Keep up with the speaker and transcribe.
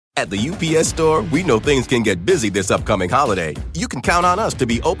At the UPS Store, we know things can get busy this upcoming holiday. You can count on us to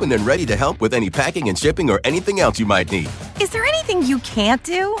be open and ready to help with any packing and shipping or anything else you might need. Is there anything you can't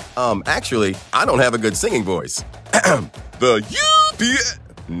do? Actually, I don't have a good singing voice. The UPS...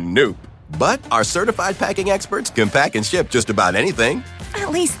 Nope. But our certified packing experts can pack and ship just about anything.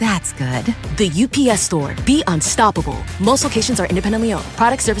 At least that's good. The UPS Store. Be unstoppable. Most locations are independently owned.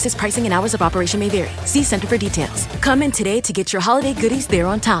 Product, services, pricing, and hours of operation may vary. See Center for details. Come in today to get your holiday goodies there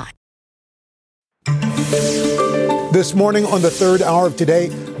on time. This morning on the third hour of Today,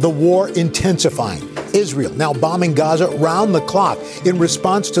 the war intensifying. Israel now bombing Gaza round the clock in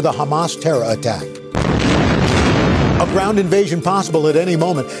response to the Hamas terror attack. A ground invasion possible at any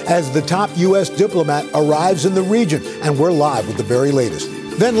moment as the top U.S. diplomat arrives in the region. And we're live with the very latest.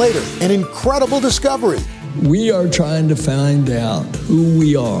 Then later, an incredible discovery. We are trying to find out who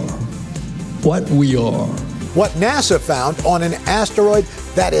we are, what we are. What NASA found on an asteroid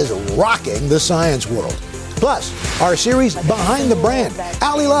that is rocking the science world. Plus, our series Behind the Brand.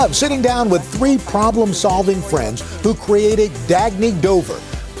 Ali Love sitting down with three problem-solving friends who created Dagne Dover,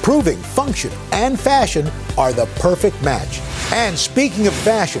 proving function and fashion are the perfect match. And speaking of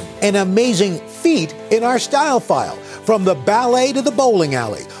fashion, an amazing feat in our style file. From the ballet to the bowling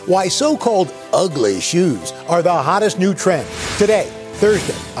alley, why so-called ugly shoes are the hottest new trend. Today,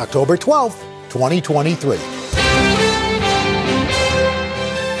 Thursday, October 12th, 2023.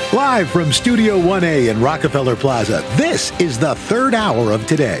 Live from Studio 1A in Rockefeller Plaza, this is the third hour of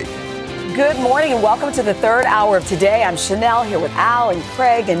Today. Good morning and welcome to the third hour of Today. I'm Chanel here with Al and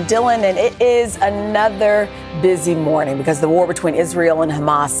Craig and Dylan, and it is another busy morning because the war between Israel and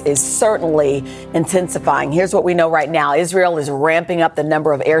Hamas is certainly intensifying. Here's what we know right now. Israel is ramping up the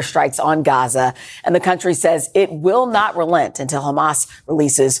number of airstrikes on Gaza, and the country says it will not relent until Hamas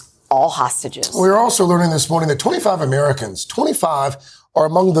releases all hostages. We're also learning this morning that 25 Americans, 25 are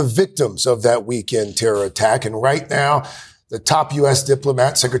among the victims of that weekend terror attack. And right now, the top U.S.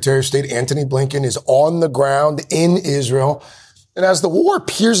 diplomat, Secretary of State Antony Blinken, is on the ground in Israel. And as the war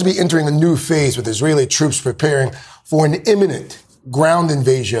appears to be entering a new phase with Israeli troops preparing for an imminent ground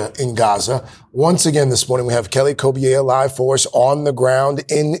invasion in Gaza, once again this morning we have Kelly Kobiela live for us on the ground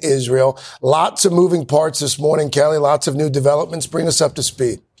in Israel. Lots of moving parts this morning, Kelly, lots of new developments. Bring us up to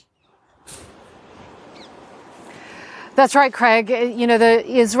speed. That's right, Craig. You know, the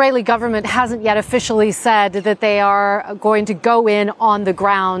Israeli government hasn't yet officially said that they are going to go in on the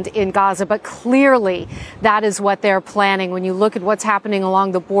ground in Gaza, but clearly that is what they're planning. When you look at what's happening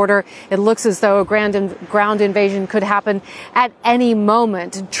along the border, it looks as though a ground invasion could happen at any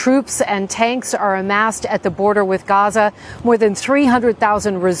moment. Troops and tanks are amassed at the border with Gaza. More than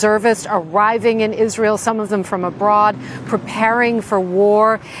 300,000 reservists arriving in Israel, some of them from abroad, preparing for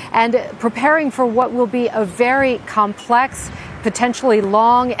war and preparing for what will be a very complex, potentially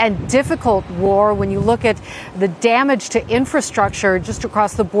long and difficult war. When you look at the damage to infrastructure just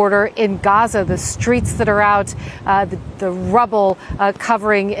across the border in Gaza, the streets that are out, the rubble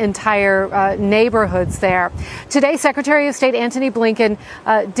covering entire neighborhoods there. Today, Secretary of State Antony Blinken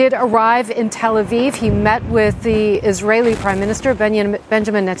did arrive in Tel Aviv. He met with the Israeli Prime Minister Benjamin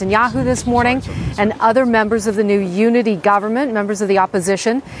Netanyahu this morning and other members of the new unity government, members of the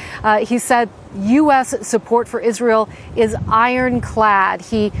opposition. He said U.S. support for Israel is ironclad.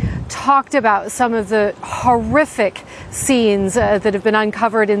 He talked about some of the horrific scenes that have been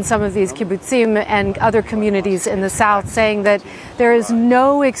uncovered in some of these kibbutzim and other communities in the South, saying that there is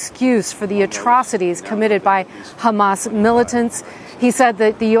no excuse for the atrocities committed by Hamas militants. He said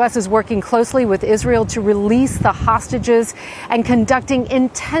that the U.S. is working closely with Israel to release the hostages and conducting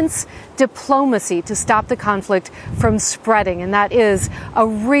intense diplomacy to stop the conflict from spreading. And that is a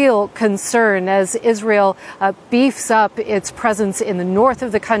real concern as Israel beefs up its presence in the north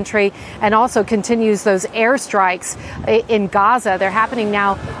of the country and also continues those airstrikes in Gaza. They're happening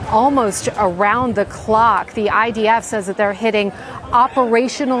now almost around the clock. The IDF says that they're hitting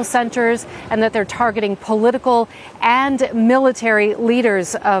operational centers and that they're targeting political and military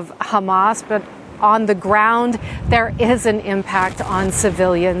leaders of Hamas. But on the ground, there is an impact on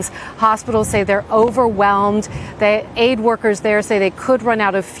civilians. Hospitals say they're overwhelmed. The aid workers there say they could run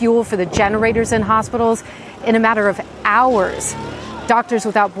out of fuel for the generators in hospitals in a matter of hours. Doctors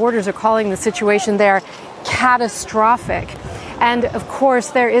Without Borders are calling the situation there catastrophic. And of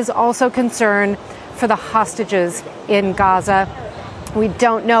course, there is also concern for the hostages in Gaza. We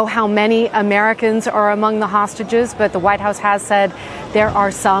don't know how many Americans are among the hostages, but the White House has said there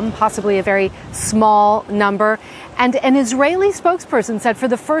are some, possibly a very small number. And an Israeli spokesperson said for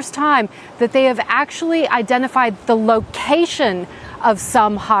the first time that they have actually identified the location of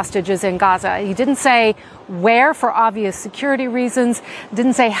some hostages in Gaza. He didn't say where for obvious security reasons.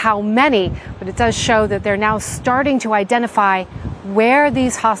 Didn't say how many, but it does show that they're now starting to identify where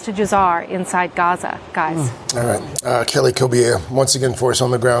these hostages are inside Gaza, guys. All right. Kelly Kobier, once again for us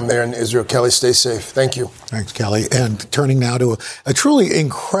on the ground there in Israel. Kelly, stay safe. Thank you. Thanks, Kelly. And turning now to a truly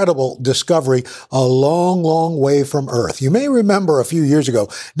incredible discovery a long, long way from Earth. You may remember a few years ago,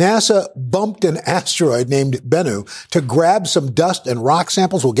 NASA bumped an asteroid named Bennu to grab some dust and rock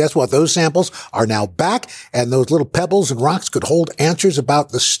samples. Well, guess what? Those samples are now back, and those little pebbles and rocks could hold answers about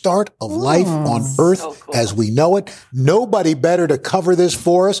the start of life on Earth as we know it. Nobody better to cover this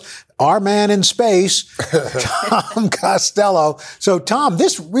for us. Our man in space, Tom Costello. So, Tom,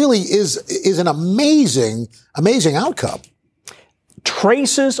 this really is an amazing outcome.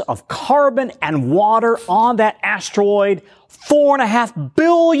 Traces of carbon and water on that asteroid, 4.5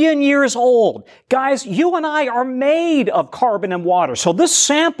 billion years old. Guys, you and I are made of carbon and water. So this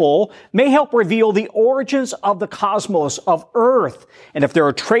sample may help reveal the origins of the cosmos, of Earth. And if there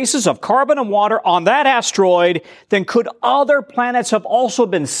are traces of carbon and water on that asteroid, then could other planets have also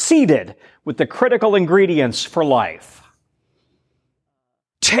been seeded with the critical ingredients for life?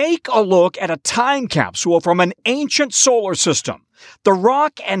 Take a look at a time capsule from an ancient solar system. The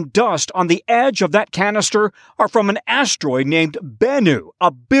rock and dust on the edge of that canister are from an asteroid named Bennu,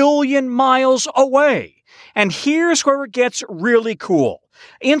 1 billion miles away. And here's where it gets really cool.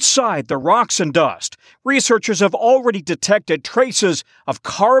 Inside the rocks and dust, researchers have already detected traces of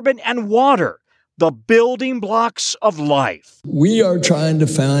carbon and water, the building blocks of life. We are trying to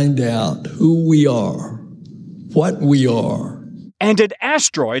find out who we are, what we are. And did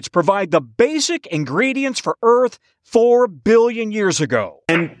asteroids provide the basic ingredients for Earth 4 billion years ago?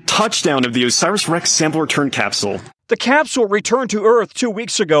 And touchdown of the OSIRIS-REx sample return capsule. The capsule returned to Earth 2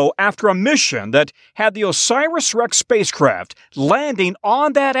 weeks ago after a mission that had the OSIRIS-REx spacecraft landing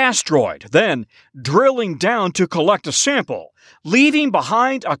on that asteroid, then drilling down to collect a sample, leaving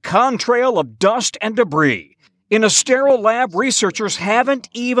behind a contrail of dust and debris. In a sterile lab, researchers haven't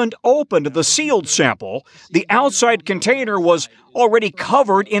even opened the sealed sample. The outside container was already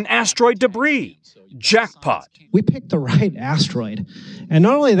covered in asteroid debris. Jackpot. We picked the right asteroid. And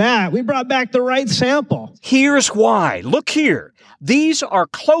not only that, we brought back the right sample. Here's why. Look here. These are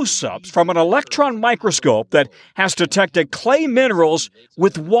close-ups from an electron microscope that has detected clay minerals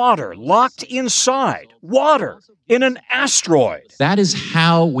with water locked inside. Water in an asteroid. That is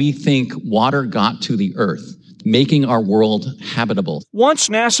how we think water got to the Earth, making our world habitable. Once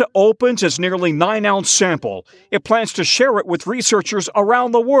NASA opens its nearly 9-ounce sample, it plans to share it with researchers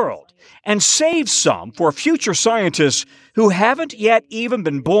around the world and save some for future scientists who haven't yet even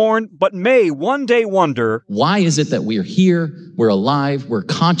been born but may one day wonder, why is it that we're here, we're alive, we're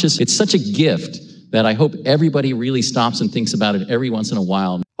conscious? It's such a gift that I hope everybody really stops and thinks about it every once in a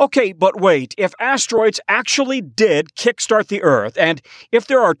while. Okay, but wait, if asteroids actually did kickstart the Earth, and if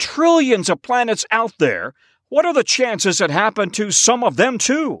there are trillions of planets out there, what are the chances it happened to some of them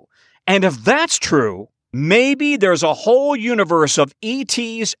too? And if that's true, maybe there's a whole universe of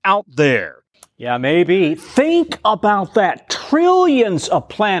ETs out there. Yeah, maybe. Think about that. Trillions of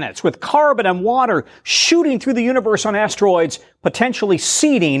planets with carbon and water shooting through the universe on asteroids, potentially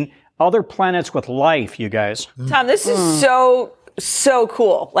seeding other planets with life, you guys. Tom, this is so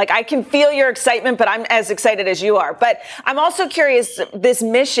cool. Like, I can feel your excitement, but I'm as excited as you are. But I'm also curious, this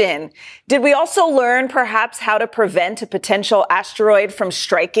mission, did we also learn perhaps how to prevent a potential asteroid from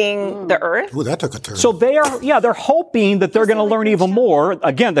striking the Earth? Ooh, that took a turn. So they're hoping that they're going to learn even more.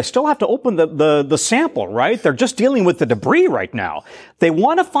 Again, they still have to open the sample, right? They're just dealing with the debris right now. They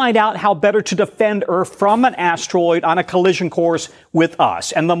want to find out how better to defend Earth from an asteroid on a collision course with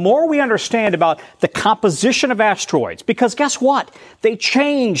us. And the more we understand about the composition of asteroids, because guess what? They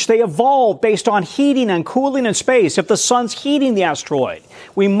change, they evolve based on heating and cooling in space. If the sun's heating the asteroid,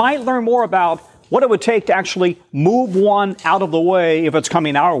 we might learn more about what it would take to actually move one out of the way if it's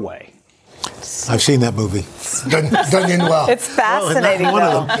coming our way. I've seen that movie. Done in well. It's fascinating,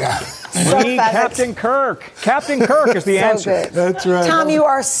 though. Yeah. Captain Kirk. Captain Kirk is the answer. Good. That's right. Tom, you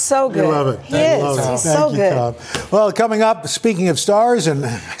are so good. You love it. He is. He's so good. Tom. Well, coming up, speaking of stars and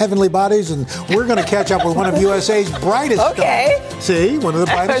heavenly bodies, and we're going to catch up with one of USA's brightest stars. See, one of the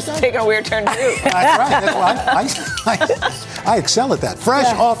brightest I was taking a weird turn, too. That's right. That's why I excel at that.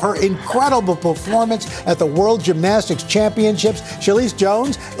 Fresh off her incredible performance at the World Gymnastics Championships, Shilese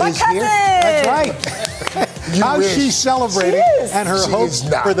Jones is here. That's right. How she's celebrating and her hopes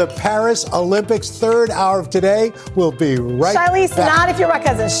for the Paris Olympics. Third hour of today. We'll be right back. Shilese, not if you're my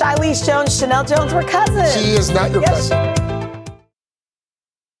cousin. Shilese Jones, Chanel Jones, we're cousins. She is not your cousin.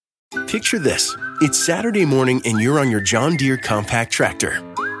 Picture this. It's Saturday morning and you're on your John Deere compact tractor.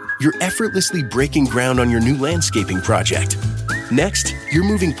 you're effortlessly breaking ground on your new landscaping project. Next, you're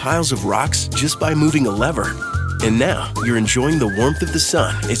moving piles of rocks just by moving a lever. And now, you're enjoying the warmth of the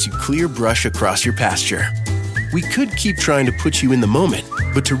sun as you clear brush across your pasture. We could keep trying to put you in the moment,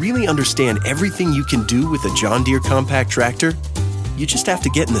 but to really understand everything you can do with a John Deere compact tractor, you just have to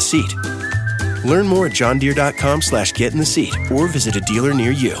get in the seat. Learn more at johndeere.com/get-in-the-seat or visit a dealer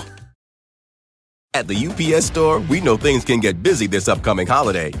near you. At the UPS Store, we know things can get busy this upcoming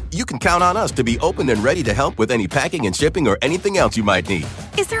holiday. You can count on us to be open and ready to help with any packing and shipping or anything else you might need.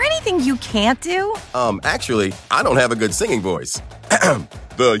 Is there anything you can't do? Actually, I don't have a good singing voice.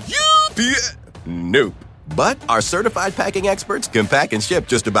 The UPS... Nope. But our certified packing experts can pack and ship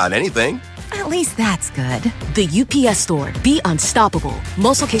just about anything. At least that's good. The UPS Store. Be unstoppable.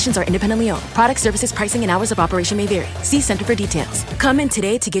 Most locations are independently owned. Product, services, pricing, and hours of operation may vary. See Center for details. Come in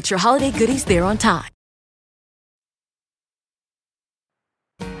today to get your holiday goodies there on time.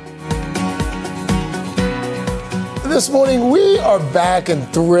 This morning, we are back and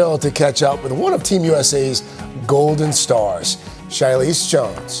thrilled to catch up with one of Team USA's golden stars, Shilese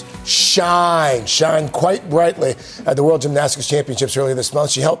Jones. Shine quite brightly at the World Gymnastics Championships earlier this month.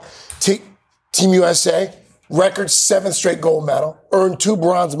 She helped Team USA record 7th straight gold medal, earned 2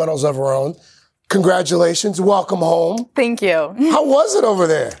 bronze medals of her own. Congratulations. Welcome home. Thank you. How was it over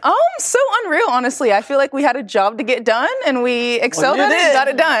there? So unreal, honestly. I feel like we had a job to get done, and we excelled at it and got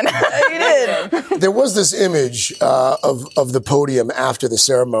it done. You did. There was this image of the podium after the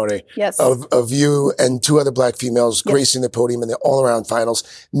ceremony. Yes. Of you and 2 other black females gracing the podium in the all-around finals.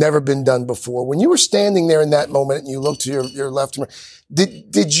 Never been done before. When you were standing there in that moment and you looked to your left and right,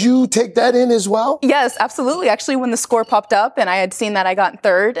 did you take that in as well? Yes, absolutely. Actually, when the score popped up and I had seen that I got in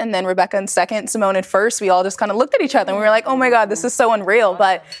 3rd and then Rebecca in 2nd, Simone in 1st, we all just kind of looked at each other and we were like, oh my God, this is so unreal.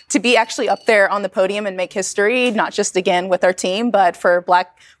 But to be actually up there on the podium and make history, not just again with our team, but for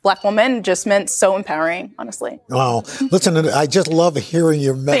black women, just meant so empowering, honestly. Wow. Listen, I just love hearing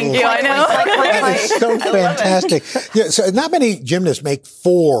your medal. Thank you, I know. That is so fantastic. Yeah, so not many gymnasts make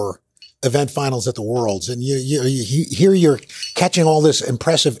 4 event finals at the Worlds, and you here you're catching all this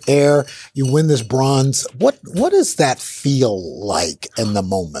impressive air. You win this bronze. What does that feel like in the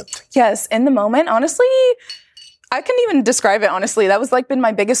moment? Yes, in the moment, honestly, I couldn't even describe it, honestly. That was been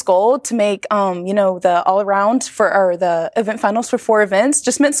my biggest goal to make, the all around or the event finals for 4 events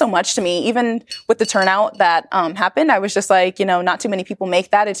just meant so much to me. Even with the turnout that happened, I was just not too many people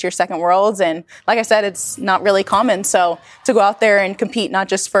make that. It's your 2nd Worlds. And like I said, it's not really common. So to go out there and compete, not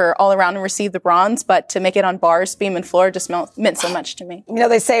just for all around and receive the bronze, but to make it on bars, beam and floor just meant so much to me.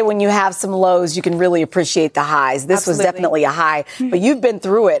 They say when you have some lows, you can really appreciate the highs. This was definitely a high, but you've been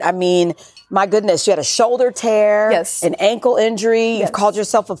through it. I mean, my goodness, you had a shoulder tear, an ankle injury. You've called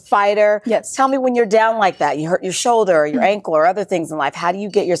yourself a fighter. Yes. Tell me when you're down like that, you hurt your shoulder or your ankle or other things in life. How do you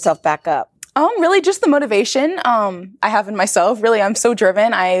get yourself back up? Really just the motivation I have in myself. Really, I'm so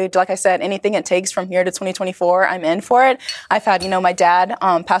driven. Like I said, anything it takes from here to 2024, I'm in for it. I've had, my dad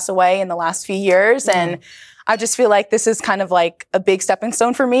pass away in the last few years, and I just feel like this is kind of like a big stepping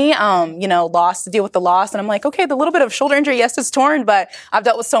stone for me, to deal with the loss. And I'm like, okay, the little bit of shoulder injury, yes, it's torn, but I've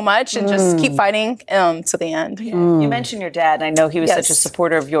dealt with so much and just keep fighting to the end. Yeah. You mentioned your dad, and I know he was such a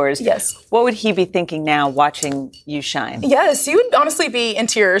supporter of yours. Yes. What would he be thinking now watching you shine? Yes, he would honestly be in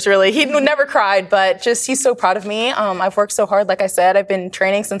tears, really. He never cried, but just he's so proud of me. I've worked so hard. Like I said, I've been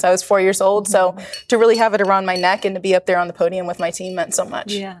training since I was 4 years old. So to really have it around my neck and to be up there on the podium with my team meant so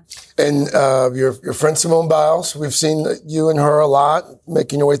much. Yeah. And your friend Simone Biles, we've seen you and her a lot,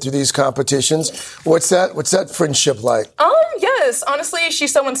 making your way through these competitions. What's that friendship like? Yes, honestly,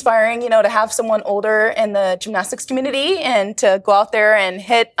 she's so inspiring, to have someone older in the gymnastics community and to go out there and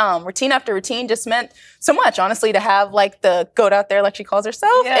hit routine after routine just meant so much. Honestly, to have the goat out there, like she calls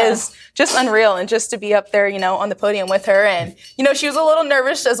herself, is just unreal. And just to be up there, on the podium with her. And, she was a little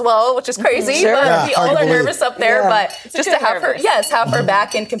nervous as well, which is crazy. Sure. But we all are nervous up there. But It's just to have her, have her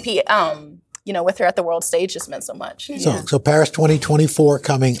back and compete, with her at the world stage just meant so much. So Paris 2024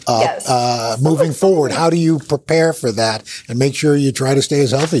 coming up. Yes. Moving forward, how do you prepare for that and make sure you try to stay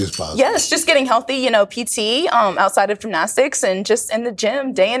as healthy as possible? Yes, just getting healthy, PT outside of gymnastics and just in the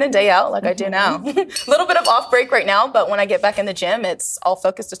gym day in and day out like I do now. A little bit of off break right now, but when I get back in the gym, it's all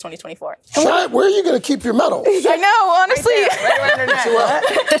focused to 2024. Where are you going to keep your medal? I know, honestly. Right around her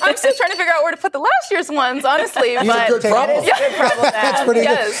neck. I'm still trying to figure out where to put the last year's ones, honestly. These are good problems. Good problem. That's pretty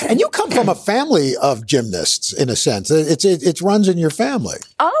good. And you come from a family of gymnasts, in a sense. It runs in your family.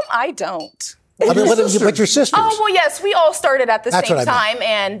 I don't. I mean, but your sisters. Oh, well, yes. We all started at the That's same what I time,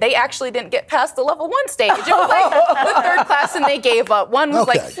 and they actually didn't get past the level 1 stage. It was like the third class, and they gave up. One was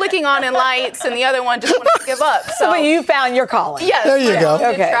like flicking on in lights, and the other one just wanted to give up. So but you found your calling. Yes. There you go.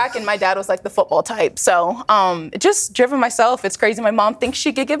 I did track, and my dad was like the football type. So just driven myself. It's crazy. My mom thinks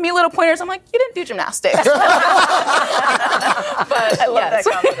she could give me little pointers. I'm like, you didn't do gymnastics. But I love that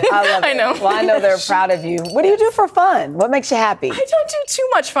comment. I love it. I know. Well, I know they're proud of you. What do you do for fun? What makes you happy? I don't do too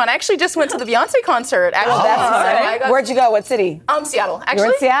much fun. I actually just went to the Beyonce concert. Actually, that's Where'd you go? What city? Seattle. Actually,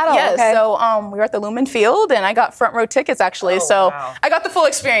 you're in Seattle. Yes. Okay. So we were at the Lumen Field, and I got front row tickets. Actually, I got the full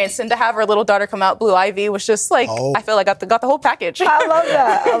experience. And to have her little daughter come out, Blue Ivy, was just like I feel like I got the whole package. I love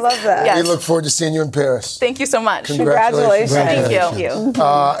that. I love that. Yes. We look forward to seeing you in Paris. Thank you so much. Congratulations. Thank you.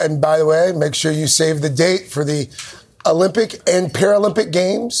 And by the way, make sure you save the date for the Olympic and Paralympic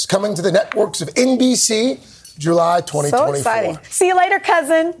Games coming to the networks of NBC. July 2024. So exciting. See you later,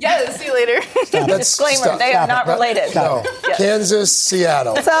 cousin. Yes, see you later. Disclaimer, they are not related. No. Yes. Kansas,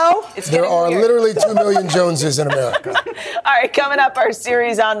 Seattle. So? There are literally 2 million Joneses in America. All right, coming up, our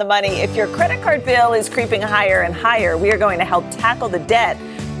series on the money. If your credit card bill is creeping higher and higher, we are going to help tackle the debt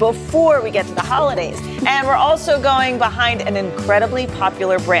before we get to the holidays. And we're also going behind an incredibly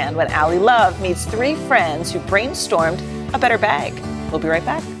popular brand when Allie Love meets 3 friends who brainstormed a better bag. We'll be right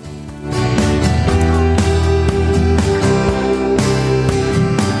back.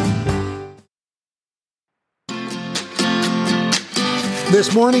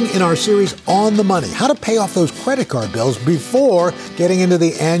 This morning in our series On the Money, how to pay off those credit card bills before getting into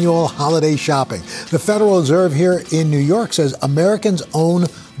the annual holiday shopping. The Federal Reserve here in New York says Americans own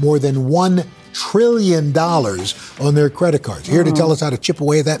more than $1 trillion on their credit cards. Here to tell us how to chip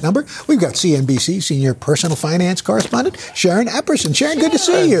away at that number, we've got CNBC senior personal finance correspondent Sharon Epperson. Sharon, good to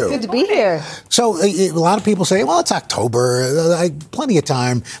see you. Good to be here. So a lot of people say, well, it's October, plenty of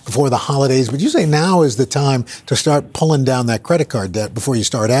time before the holidays, but you say now is the time to start pulling down that credit card debt before you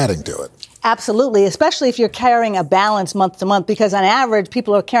start adding to it. Absolutely, especially if you're carrying a balance month to month, because on average,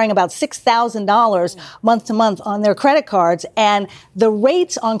 people are carrying about $6,000 month to month on their credit cards. And the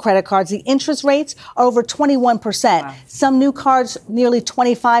rates on credit cards, the interest rates are over 21%. Wow. Some new cards, nearly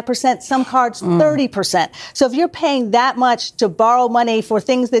 25%, some cards, 30%. So if you're paying that much to borrow money for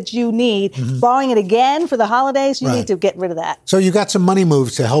things that you need, borrowing it again for the holidays, you need to get rid of that. So you got some money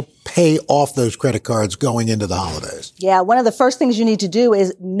moves to help pay off those credit cards going into the holidays. Yeah, one of the first things you need to do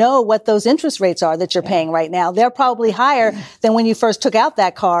is know what those interest rates are that you're paying right now. They're probably higher than when you first took out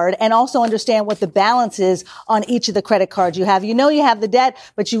that card, and also understand what the balance is on each of the credit cards you have. You know you have the debt,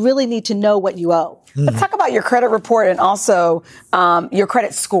 but you really need to know what you owe. Let's talk about your credit report and also your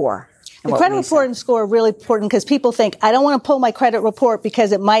credit score. The credit report and score are really important because people think, I don't want to pull my credit report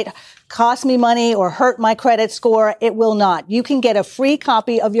because it might cost me money or hurt my credit score. It will not. You can get a free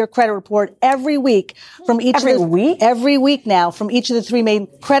copy of your credit report every week from each every week now from each of the 3 main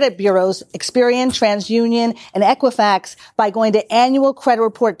credit bureaus, Experian, TransUnion, and Equifax, by going to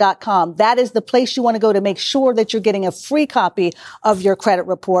annualcreditreport.com. That is the place you want to go to make sure that you're getting a free copy of your credit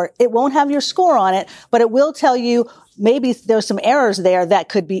report. It won't have your score on it, but it will tell you maybe there's some errors there that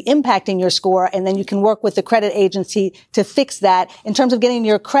could be impacting your score, and then you can work with the credit agency to fix that. In terms of getting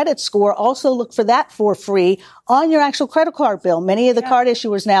your credit score, also look for that for free on your actual credit card bill. Many of the card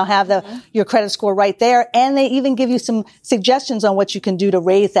issuers now have your credit score right there, and they even give you some suggestions on what you can do to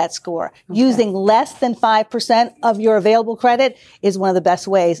raise that score. Using less than 5% of your available credit is one of the best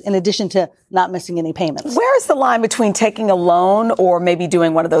ways, in addition to not missing any payments. Where is the line between taking a loan or maybe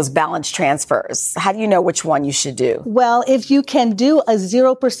doing one of those balance transfers? How do you know which one you should do? Well, if you can do a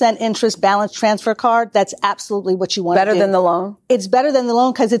 0% interest balance transfer card, that's absolutely what you want to do. Better than the loan? It's better than the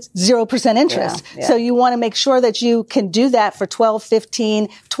loan because it's 0% interest. Yeah. So you want to make sure that you can do that for 12, 15,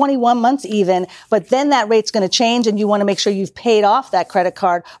 21 months even, but then that rate's going to change, and you want to make sure you've paid off that credit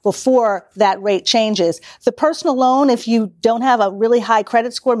card before that rate changes. The personal loan, if you don't have a really high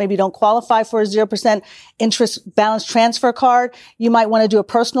credit score, maybe you don't qualify for a 0% interest balance transfer card, you might want to do a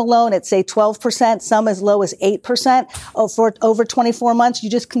personal loan at, say, 12%, some as low as 8% for over 24 months. You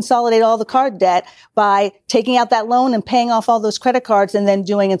just consolidate all the card debt by taking out that loan and paying off all those credit cards and then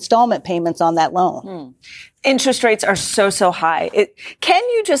doing installment payments on that loan. Interest rates are so high. Can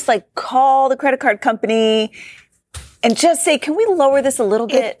you just call the credit card company, and just say, can we lower this a little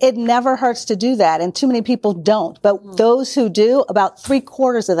bit? It never hurts to do that, and too many people don't. But those who do, about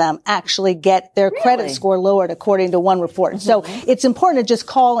 3/4 of them actually get their credit score lowered, according to one report. So it's important to just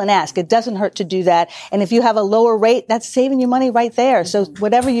call and ask. It doesn't hurt to do that. And if you have a lower rate, that's saving you money right there. So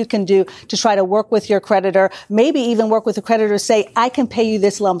whatever you can do to try to work with your creditor, maybe even work with the creditor, say, I can pay you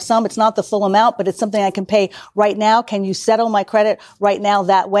this lump sum. It's not the full amount, but it's something I can pay right now. Can you settle my credit right now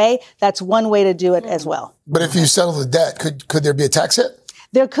that way? That's one way to do it as well. But if you settle the debt, could there be a tax hit?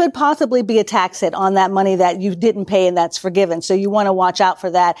 There could possibly be a tax hit on that money that you didn't pay and that's forgiven. So you want to watch out for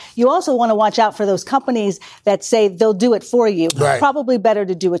that. You also want to watch out for those companies that say they'll do it for you. Right. Probably better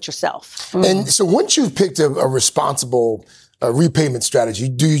to do it yourself. And so once you've picked a responsible repayment strategy,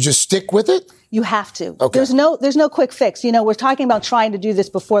 do you just stick with it? You have to. Okay. There's no quick fix. You know, we're talking about trying to do this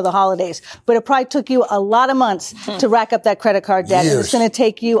before the holidays, but it probably took you a lot of months to rack up that credit card debt. Years. And it's going to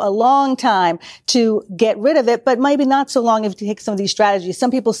take you a long time to get rid of it, but maybe not so long if you take some of these strategies.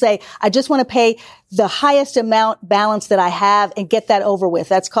 Some people say, I just want to pay the highest amount balance that I have and get that over with.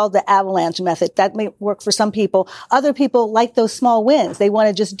 That's called the avalanche method. That may work for some people. Other people like those small wins. They want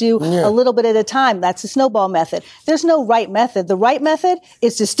to just do a little bit at a time. That's the snowball method. There's no right method. The right method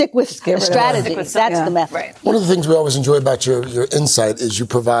is to stick with a strategy. That's the method. Right. One of the things we always enjoy about your insight is you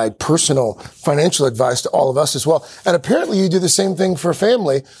provide personal financial advice to all of us as well. And apparently you do the same thing for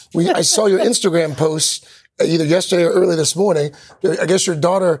family. I saw your Instagram post either yesterday or early this morning. I guess your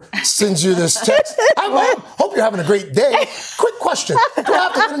daughter sends you this text. Hi, Mom. Hope you're having a great day. Quick question. Do I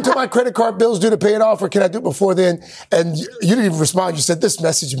have to wait until my credit card bill's due to pay it off, or can I do it before then? And you didn't even respond. You said, this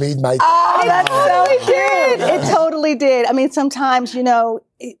message made my day. Oh, that's so cute. It totally did. I mean, sometimes, you know,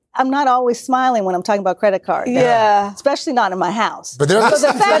 I'm not always smiling when I'm talking about credit cards. Yeah. Especially not in my house. But they're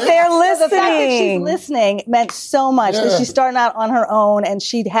listening. The fact that she's listening meant so much. Yeah. That she's starting out on her own and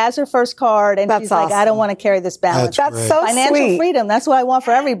she has her first card and she's like, I don't want to carry this balance. That's so Financial sweet. freedom. That's what I want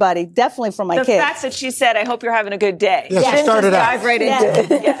for everybody. Definitely for my The kids. fact that she said, I hope you're having a good day. Yeah, she Didn't started just out. dive right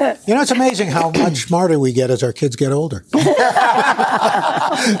into it. Yeah. You know, it's amazing how much smarter we get as our kids get older.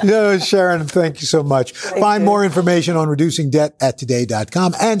 No, Sharon, thank you so much. Find more information on reducing debt at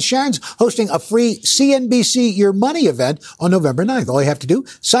today.com. And Sharon's hosting a free CNBC Your Money event on November 9th. All you have to do,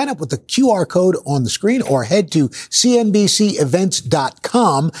 sign up with the QR code on the screen or head to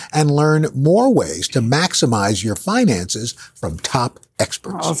cnbcevents.com and learn more ways to maximize your finances from top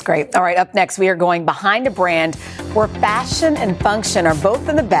experts. Oh, that's great. All right, up next, we are going behind a brand where fashion and function are both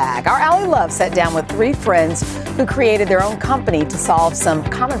in the bag. Our Allie Love sat down with 3 friends who created their own company to solve some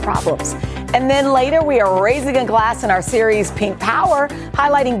common problems. And then later, we are raising a glass in our series Pink Power,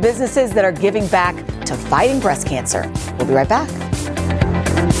 highlighting businesses that are giving back to fighting breast cancer. We'll be right back.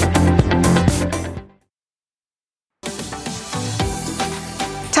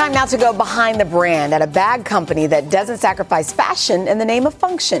 Time now to go behind the brand at a bag company that doesn't sacrifice fashion in the name of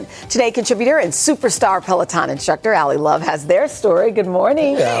function. Today, contributor and superstar Peloton instructor Allie Love has their story. Good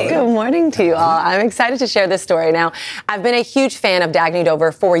morning. Hey, Good morning to you all. I'm excited to share this story. Now, I've been a huge fan of Dagne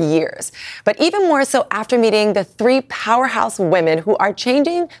Dover for years, but even more so after meeting the 3 powerhouse women who are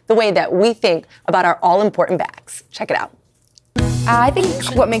changing the way that we think about our all-important bags. Check it out. I think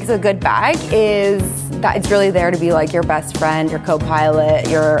what makes a good bag is that it's really there to be like your best friend, your co-pilot,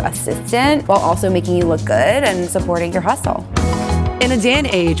 your assistant, while also making you look good and supporting your hustle. In a day and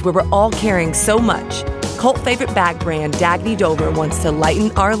age where we're all carrying so much, cult favorite bag brand Dagne Dover wants to lighten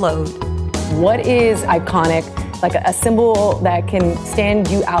our load. What is iconic, like a symbol that can stand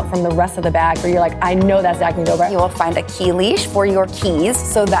you out from the rest of the bag where you're like, I know that's Dagne Dover? You will find a key leash for your keys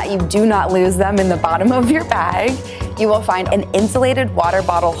so that you do not lose them in the bottom of your bag. You will find an insulated water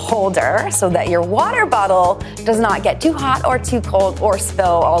bottle holder so that your water bottle does not get too hot or too cold or spill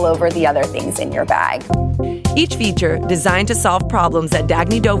all over the other things in your bag. Each feature designed to solve problems that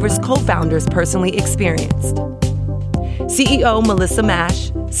Dagne Dover's co-founders personally experienced. CEO Melissa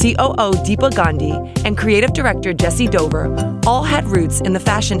Mash, COO Deepa Gandhi, and creative director Jesse Dover all had roots in the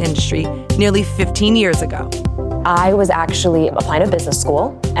fashion industry nearly 15 years ago. I was actually applying to business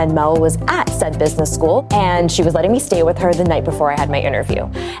school, and Mel was at said business school, and she was letting me stay with her the night before I had my interview.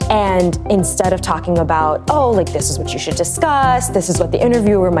 And instead of talking about, this is what you should discuss, this is what the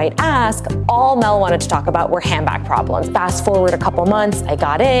interviewer might ask, all Mel wanted to talk about were handbag problems. Fast forward a couple months, I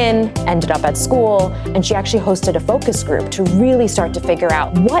got in, ended up at school, and she actually hosted a focus group to really start to figure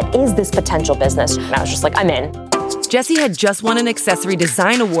out, what is this potential business? And I was just like, I'm in. Jessie had just won an accessory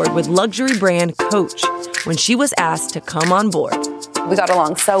design award with luxury brand Coach when she was asked to come on board. We got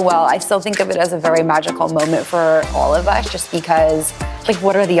along so well. I still think of it as a very magical moment for all of us, just because Like,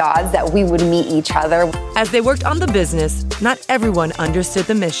 what are the odds that we would meet each other? As they worked on the business, not everyone understood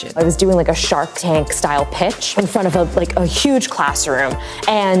the mission. I was doing like a Shark Tank style pitch in front of a huge classroom.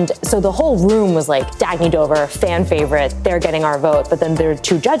 And so the whole room was like, Dagne Dover, fan favorite, they're getting our vote. But then there were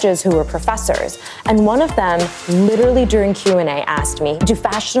two judges who were professors. And one of them literally during Q&A asked me, do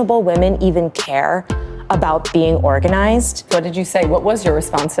fashionable women even care about being organized? What did you say? What was your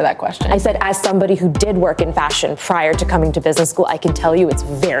response to that question? I said, as somebody who did work in fashion prior to coming to business school, I can tell you it's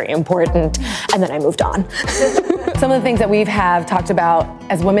very important. And then I moved on. Some of the things that we have talked about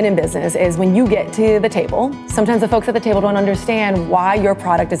as women in business is when you get to the table, sometimes the folks at the table don't understand why your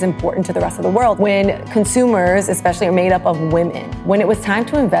product is important to the rest of the world. When consumers, especially, are made up of women, when it was time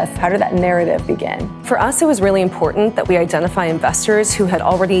to invest, how did that narrative begin? For us, it was really important that we identify investors who had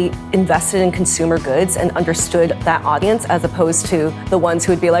already invested in consumer goods and understood that audience, as opposed to the ones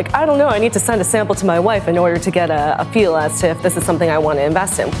who would be like, I don't know, I need to send a sample to my wife in order to get a feel as to if this is something I want to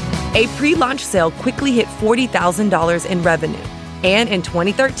invest in. A pre-launch sale quickly hit $40,000 in revenue. And in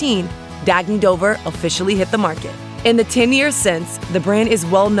 2013, Dagne Dover officially hit the market. In the 10 years since, the brand is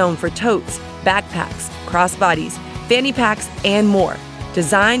well known for totes, backpacks, crossbodies, fanny packs, and more,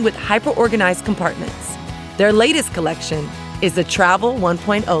 designed with hyper-organized compartments. Their latest collection is the Travel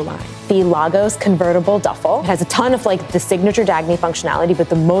 1.0 line. The Lagos convertible duffel. It has a ton of the signature Dagne functionality, but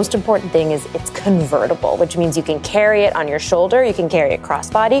the most important thing is it's convertible, which means you can carry it on your shoulder, you can carry it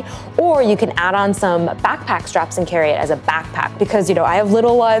crossbody, or you can add on some backpack straps and carry it as a backpack. Because, I have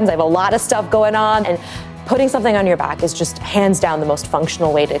little ones, I have a lot of stuff going on, and putting something on your back is just hands down the most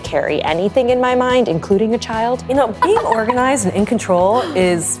functional way to carry anything in my mind, including a child. Being organized and in control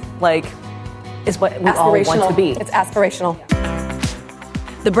is what we all want to be. It's aspirational.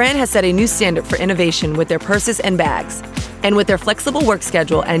 The brand has set a new standard for innovation with their purses and bags. And with their flexible work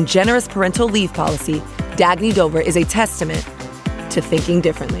schedule and generous parental leave policy, Dagne Dover is a testament to thinking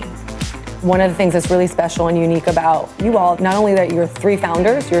differently. One of the things that's really special and unique about you all, not only that you're 3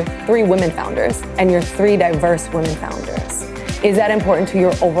 founders, you're 3 women founders, and you're 3 diverse women founders. Is that important to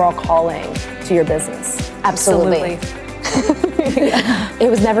your overall calling to your business? Absolutely. It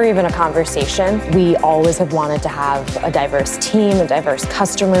was never even a conversation. We always have wanted to have a diverse team, a diverse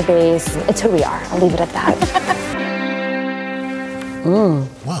customer base. It's who we are. I'll leave it at that.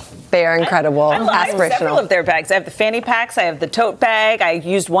 Wow. They are incredible. I have several of their bags. I have the fanny packs. I have the tote bag. I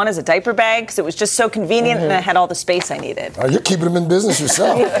used one as a diaper bag because it was just so convenient and I had all the space I needed. You're keeping them in business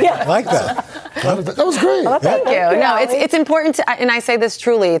yourself. Yeah. I like that. That was great. Well, thank you. No, it's important to, and I say this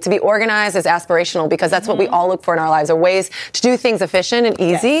truly, to be organized is aspirational because that's what we all look for in our lives, are ways to do things efficient and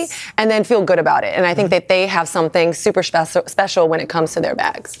easy and then feel good about it. And I think that they have something super special when it comes to their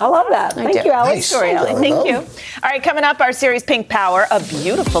bags. I love that. Thank you, Alex. Nice. Story, Alex. Thank you. All right, coming up, our series Pink Power, a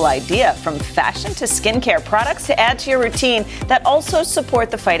beautiful idea from fashion to skincare products to add to your routine that also support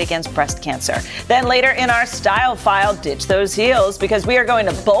the fight against breast cancer. Then later in our style file, ditch those heels because we are going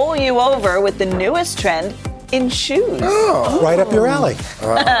to bowl you over with the newest trend in shoes. Oh, right up your alley.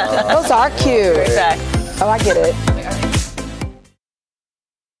 Those are cute. Oh, I get it.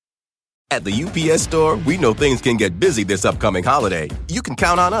 At the UPS Store, we know things can get busy this upcoming holiday. You can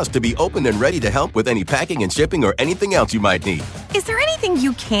count on us to be open and ready to help with any packing and shipping or anything else you might need. Is there anything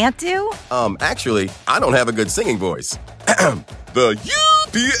you can't do? Actually, I don't have a good singing voice. The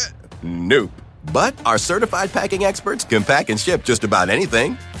UPS... Nope. But our certified packing experts can pack and ship just about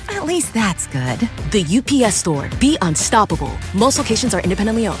anything. At least that's good. The UPS Store. Be unstoppable. Most locations are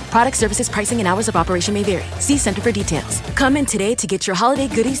independently owned. Product services, pricing, and hours of operation may vary. See Center for details. Come in today to get your holiday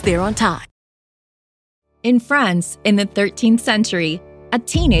goodies there on time. In France, in the 13th century, a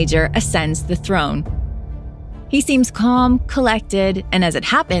teenager ascends the throne. He seems calm, collected, and as it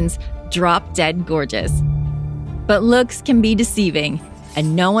happens, drop-dead gorgeous. But looks can be deceiving,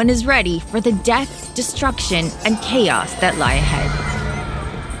 and no one is ready for the death, destruction, and chaos that lie ahead.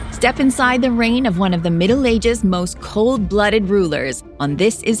 Step inside the reign of one of the Middle Ages' most cold-blooded rulers on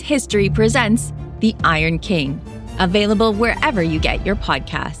This Is History Presents The Iron King, available wherever you get your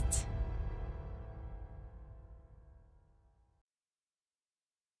podcasts.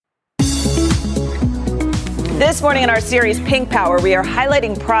 This morning in our series Pink Power, we are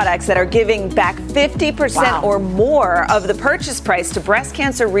highlighting products that are giving back 50% or more of the purchase price to breast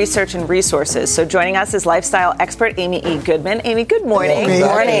cancer research and resources. So joining us is lifestyle expert Amy E. Goodman. Amy, good morning. Good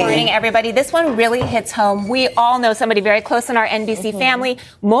morning, everybody. This one really hits home. We all know somebody very close in our NBC family,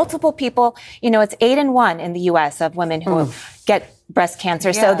 multiple people. It's 8 in 1 in the U.S. of women who get breast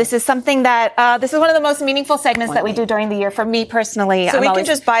cancer. So this is something that, this is one of the most meaningful segments that we do during the year for me personally. So we can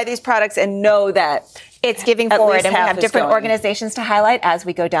just buy these products and know that It's giving forward, and we have different organizations to highlight as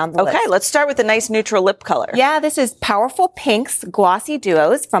we go down the list. Okay, let's start with the nice neutral lip color. Yeah, this is Powerful Pinks Glossy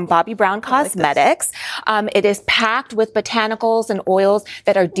Duos from Bobbi Brown Cosmetics. It is packed with botanicals and oils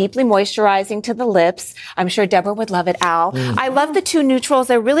that are deeply moisturizing to the lips. I'm sure Deborah would love it, Al. I love the two neutrals.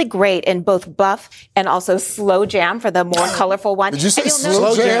 They're really great in both buff and also slow jam for the more colorful one. Did you say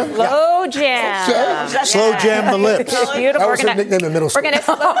slow jam? Slow jam. Slow jam the lips. Beautiful. That was her nickname in middle school. We're going to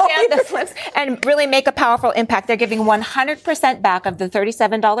slow jam the lips and really make a powerful impact. They're giving 100% back of the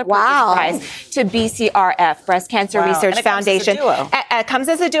 $37 purchase price to BCRF, Breast Cancer Research Foundation. It comes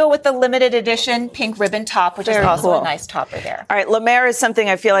as a duo with the limited edition pink ribbon top, which is also a nice topper there. All right, La Mer is something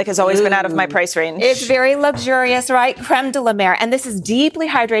I feel like has always been out of my price range. It's very luxurious, right? Creme de la Mer. And this is deeply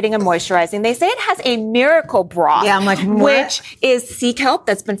hydrating and moisturizing. They say it has a miracle broth, which is sea kelp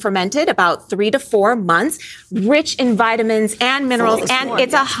that's been fermented about 3 to 4 months, rich in vitamins and minerals. And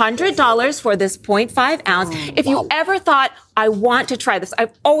it's $100 for this 0.5 ounce. If you ever thought, I want to try this,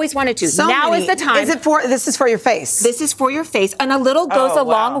 I've always wanted to. Now is the time. This is for your face? This is for your face. And a little goes a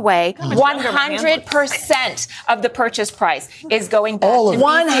long way. 100% of the purchase price is going back to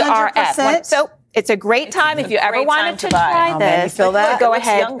BCRF. So it's a great time if you ever wanted to try this. Feel that? Go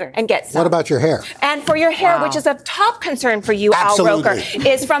ahead and get some. What about your hair? And for your hair, which is of top concern for you, Al Roker,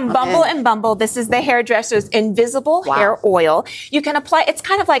 is from Bumble and Bumble. This is the hairdresser's invisible hair oil. You can apply, it's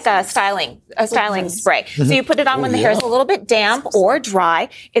kind of like a styling spray. So you put it on when the hair is a little bit damp or dry.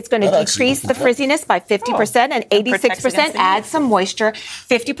 It's going to decrease the frizziness by 50% and 86% adds some moisture.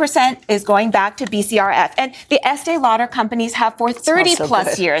 50% is going back to BCRF. And the Estee Lauder companies have for 30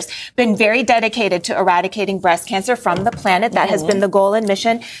 plus years been very dedicated to eradicating breast cancer from the planet. That has been the goal and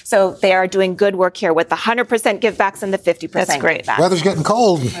mission. So they are doing good work here with the 100% givebacks and the 50% That's great. givebacks. Weather's getting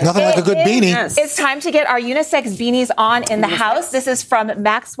cold. Nothing like a good beanie. Yes. It's time to get our unisex beanies on in the house. This is from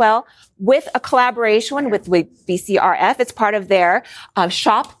Maxwell with a collaboration with BCRF. It's part of their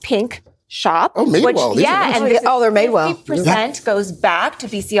Shop Pink shop. Oh, Madewell. They're Madewell. 50% goes back to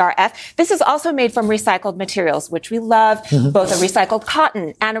BCRF. This is also made from recycled materials, which we love, both a recycled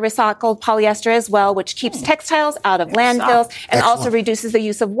cotton and a recycled polyester as well, which keeps textiles out of landfills and also reduces the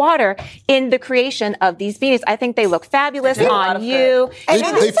use of water in the creation of these beanies. I think they look fabulous on you.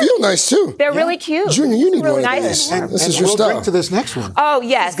 They feel nice too. They're really cute. Junior, you need really one of nice. these. This is your stuff. Drink to this next one. Oh,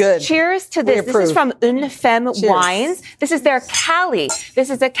 yes. Good. Cheers to this. This is from Une Femme Wines. This is their Cali. This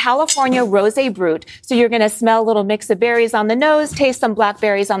is a California Rosé Brut. So you're going to smell a little mix of berries on the nose, taste some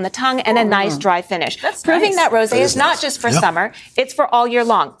blackberries on the tongue, and a nice dry finish. That's proving that rosé is not just for summer. It's for all year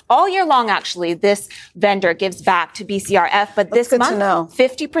long. All year long, actually, this vendor gives back to BCRF. But this month,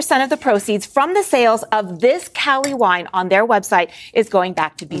 50% of the proceeds from the sales of this Cali wine on their website is going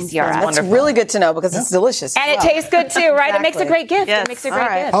back to BCRF. That's really good to know because it's delicious. And it tastes good too, right? It makes a great gift. Yes. It makes a great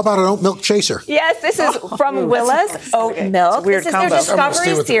gift. How about an oat milk chaser? Yes, this is from Willa's Oat Milk. This is their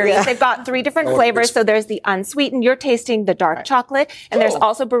Discovery series. They've got 3 different flavors. So there's the unsweetened. You're tasting the dark chocolate. And there's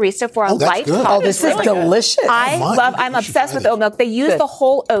also barista for a light coffee. Oh, this is delicious. I'm obsessed with oat milk. They use the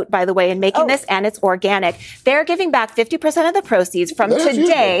whole oat, by the way, in making this, and it's organic. They're giving back 50% of the proceeds from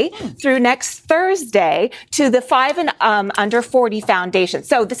today through next Thursday to the 5 and under 40 Foundation.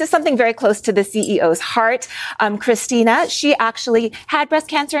 So this is something very close to the CEO's heart. Christina, she actually had breast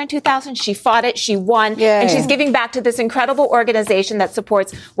cancer in 2000. She fought it. She won. And she's giving back to this incredible organization that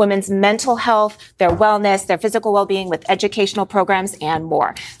supports women's mental health, their wellness, their physical well-being with educational programs and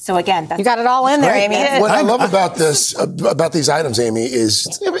more. So again, you got it all in there, Amy. What I love about these items, Amy,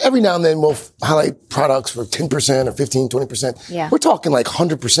 is every now and then we'll highlight products for 10% or 15, 20%. Yeah. We're talking like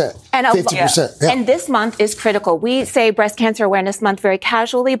 100%, and 50%. Yeah. And this month is critical. We say Breast Cancer Awareness Month very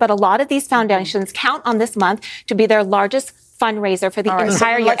casually, but a lot of these foundations count on this month to be their largest fundraiser for the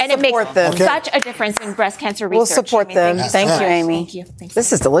entire year. And it makes such a difference in breast cancer research. We'll support them. Thank you, Amy. Thank you.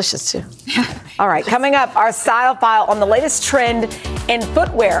 This is delicious, too. All right, coming up, our style file on the latest trend in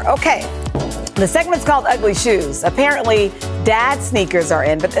footwear. Okay, the segment's called Ugly Shoes. Apparently, dad sneakers are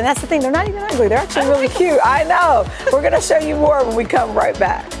in, and that's the thing, they're not even ugly. They're actually really cute. I know. We're going to show you more when we come right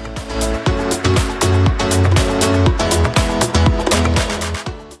back.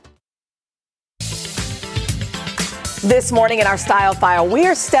 This morning in our style file, we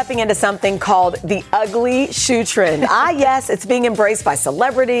are stepping into something called the ugly shoe trend. Yes, it's being embraced by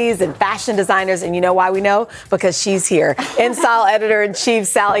celebrities and fashion designers. And you know why we know? Because she's here. InStyle editor-in-chief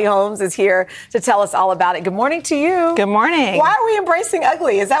Sally Holmes is here to tell us all about it. Good morning to you. Good morning. Why are we embracing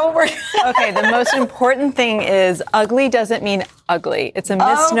ugly? Is that what we're... Okay, the most important thing is ugly doesn't mean ugly. It's a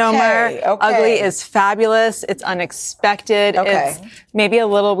misnomer. Okay. Ugly is fabulous. It's unexpected. It's maybe a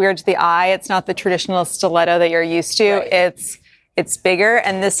little weird to the eye. It's not the traditional stiletto that you're used to. It's It's bigger,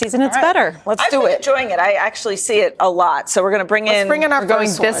 and this season it's better. Let's I've do been it. enjoying it. I actually see it a lot. So we're going to bring in. our We're going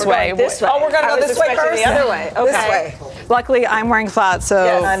first this one. way. We're going this way. Oh, we're going to I go was this way expecting first? the other way. Okay. This way. Luckily, I'm wearing flats, so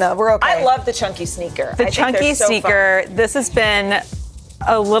Yes. I know. We're okay. I love the chunky sneaker. the chunky sneaker. This has been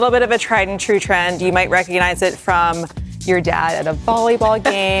a little bit of a tried and true trend. You might recognize it from your dad at a volleyball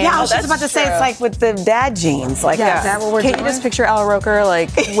game. Yeah, I was just about to say it's like with the dad jeans. Like, is that what we're Can't doing? you just picture Al Roker like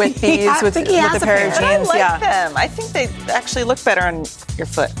with these with a pair of jeans? I like them. I think they actually look better on your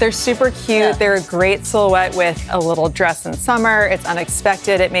foot. They're super cute. Yeah. They're a great silhouette with a little dress in summer. It's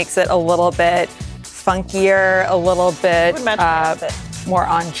unexpected. It makes it a little bit funkier, a little bit more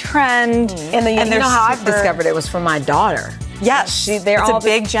on trend. And you know how I've discovered it was from my daughter. Yes, they're it's all a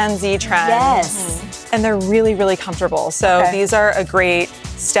big Gen Z trend. Yes. And they're really, really comfortable. So these are a great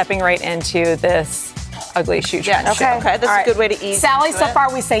stepping right into this ugly shoe trend. Okay, that's a good way to ease. Sally, so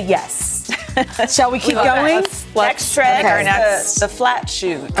far we say yes. Shall we keep going? Next trend, our next the flat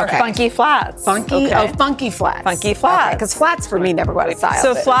shoe. Okay. Funky flats. Funky flats. Funky flats. Because flats for me never go out of style.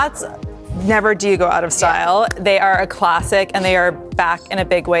 So flats never do go out of style. They are a classic, and they are back in a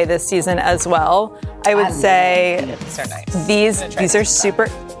big way this season as well. I would say these are nice. These are super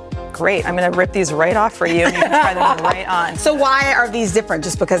great. I'm going to rip these right off for you, and you can try them right on. So why are these different?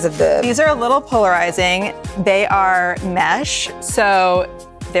 Just because of the... These are a little polarizing. They are mesh, so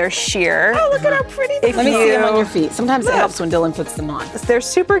they're sheer. Oh, look at how pretty they Let me see them on your feet. Sometimes it helps when Dylan puts them on. They're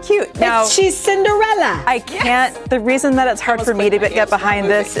super cute. Now, she's Cinderella. I can't. The reason that it's hard for me to get behind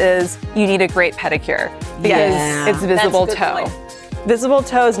this is you need a great pedicure because it's visible toe. Visible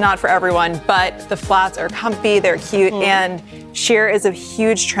toe is not for everyone, but the flats are comfy, they're cute, and sheer is a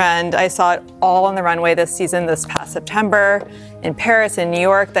huge trend. I saw it all on the runway this season, this past September, in Paris, in New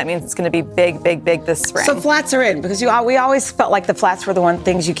York. That means it's going to be big, big, big this spring. So flats are in because we always felt like the flats were the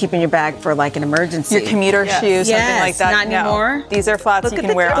things you keep in your bag for like an emergency. Your commuter shoes, something like that. Not anymore. These are flats you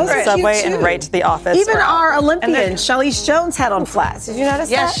can wear on the Those are subway cute, and too. right to the office. Even or out. our Olympian, Shilese Jones, had on flats. Did you notice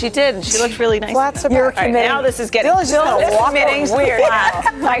that? Yes, she did, and she looked really nice. Flats are You're back. committing. Now this is getting committing to the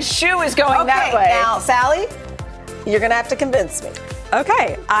flat. My shoe is going that way. Now, Sally, you're going to have to convince me.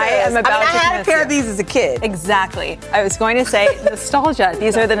 Okay, I am about to I had a convince pair you. of these as a kid. Exactly. I was going to say nostalgia.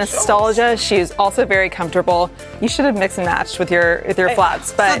 These are the nostalgia shoes, also very comfortable. You should have mixed and matched with your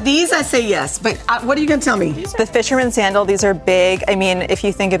flats. But So these I say yes, but what are you going to tell me? the fisherman sandal, these are big. I mean, if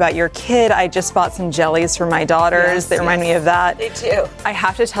you think about your kid, I just bought some jellies for my daughters. They remind me of that. They do. I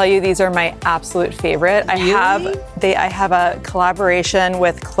have to tell you, these are my absolute favorite. I have a collaboration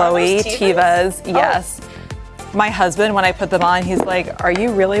with Chloe Tevas. Yes. My husband, when I put them on, he's like, "Are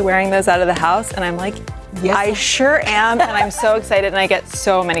you really wearing those out of the house?" And I'm like, Yes. I sure am, and I'm so excited, and I get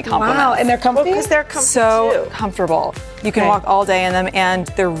so many compliments. Wow, and they're comfy? Because they're comfy So too. comfortable. You can walk all day in them, and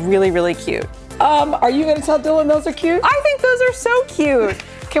they're really, really cute. Are you going to tell Dylan those are cute? I think those are so cute.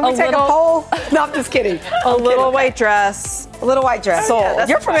 Can we take a poll? No, I'm just kidding. A little white dress. A little white dress. Sold.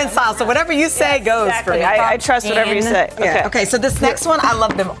 You're from InStyle, so whatever you say goes for me. I trust whatever you say. Yeah. Okay, so this next one, I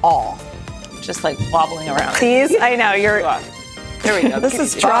love them all. Just like wobbling around. These, I know, you're... There we go. This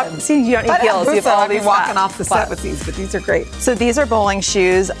is drop. fun. See, you don't need heels. You have all I'll be these walking flats. off the set with these, but these are great. So these are bowling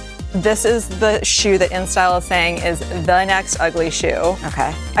shoes. This is the shoe that InStyle is saying is the next ugly shoe.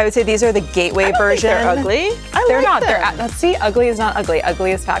 Okay. I would say these are the gateway version. They're ugly. They're like not. them. They're see, ugly is not ugly.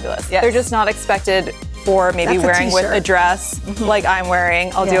 Ugly is fabulous. Yes. They're just not expected for maybe That's a wearing with t-shirt. a dress like I'm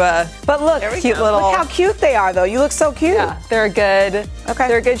wearing. I'll do a But look, cute little. look how cute they are, though. You look so cute. Yeah, they're a good. Okay.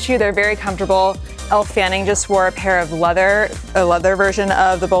 They're a good shoe. They're very comfortable. Elle Fanning just wore a pair of a leather version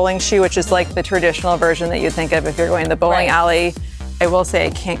of the bowling shoe, which is like the traditional version that you'd think of if you're going to the bowling alley. I will say I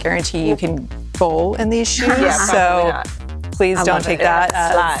can't guarantee you can bowl in these shoes, so please don't take that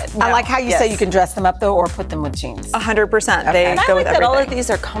as. I like how you say you can dress them up, though, or put them with jeans. 100%. They And I go like with that all everything. of these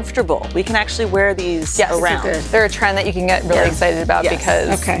are comfortable. We can actually wear these around. They're a trend that you can get really excited about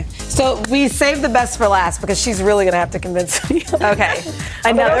because. Okay. So we saved the best for last because she's really going to have to convince me. Okay.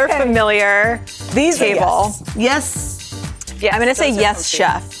 Another familiar table. Yes. I'm going to say yes,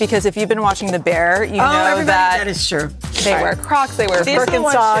 chef, because if you've been watching The Bear, you know that is true. they wear Crocs, they wear These are the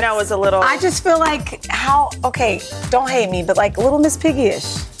ones Birkenstocks. Chanel was a little. I just feel like don't hate me, but like Little Miss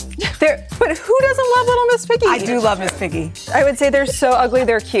Piggy-ish. But who doesn't love Little Miss Piggy? I do love Miss Piggy. I would say they're so ugly,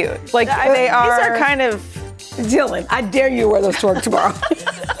 they're cute. Like they are. These are kind of. Dylan, I dare you to wear those to work tomorrow.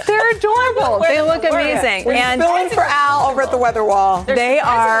 They're adorable. They look amazing. We're And filling for Al over at the weather wall. they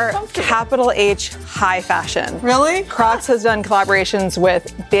are capital H high fashion. Really? Crocs has done collaborations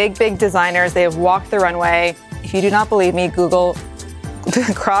with big, big designers. They have walked the runway. If you do not believe me, Google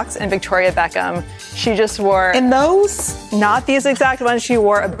Crocs and Victoria Beckham. She just wore in those, not these exact ones. She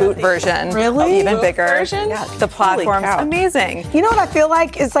wore a boot version, really, even bigger. Version? Yeah, the platform's amazing. You know what I feel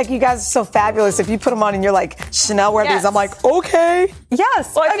like? It's like you guys are so fabulous. If you put them on and you're like, Chanel wear these, I'm like, okay,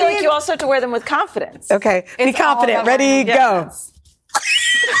 yes. Well, I feel like you also have to wear them with confidence. Okay, be confident. Ready, go.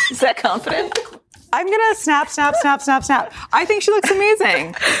 Is that confident? I'm gonna snap. I think she looks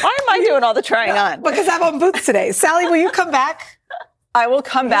amazing. Why am I doing all the trying on? Because I'm on boots today. Sally, will you come back? I will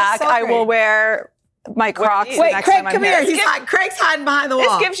come back. So I will wear my Crocs. Wait, next Craig, time I'm come here. Craig's hiding behind the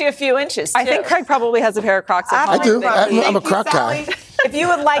wall. This gives you a few inches, too. I think Craig probably has a pair of Crocs at home. I do. I'm a Croc guy. If you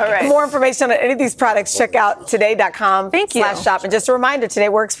would like more information on any of these products, check out today.com/shop. And just a reminder, Today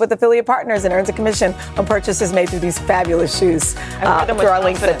works with affiliate partners and earns a commission on purchases made through these fabulous shoes. Through our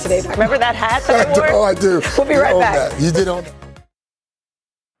links at today.com. Remember that hat that I wore? Oh, I do. We'll be right back. You did own that.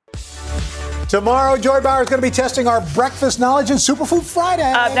 Tomorrow, Joy Bauer is going to be testing our breakfast knowledge and Superfood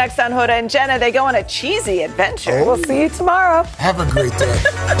Friday. Up next on Hoda and Jenna, they go on a cheesy adventure. We'll see you tomorrow. Have a great day.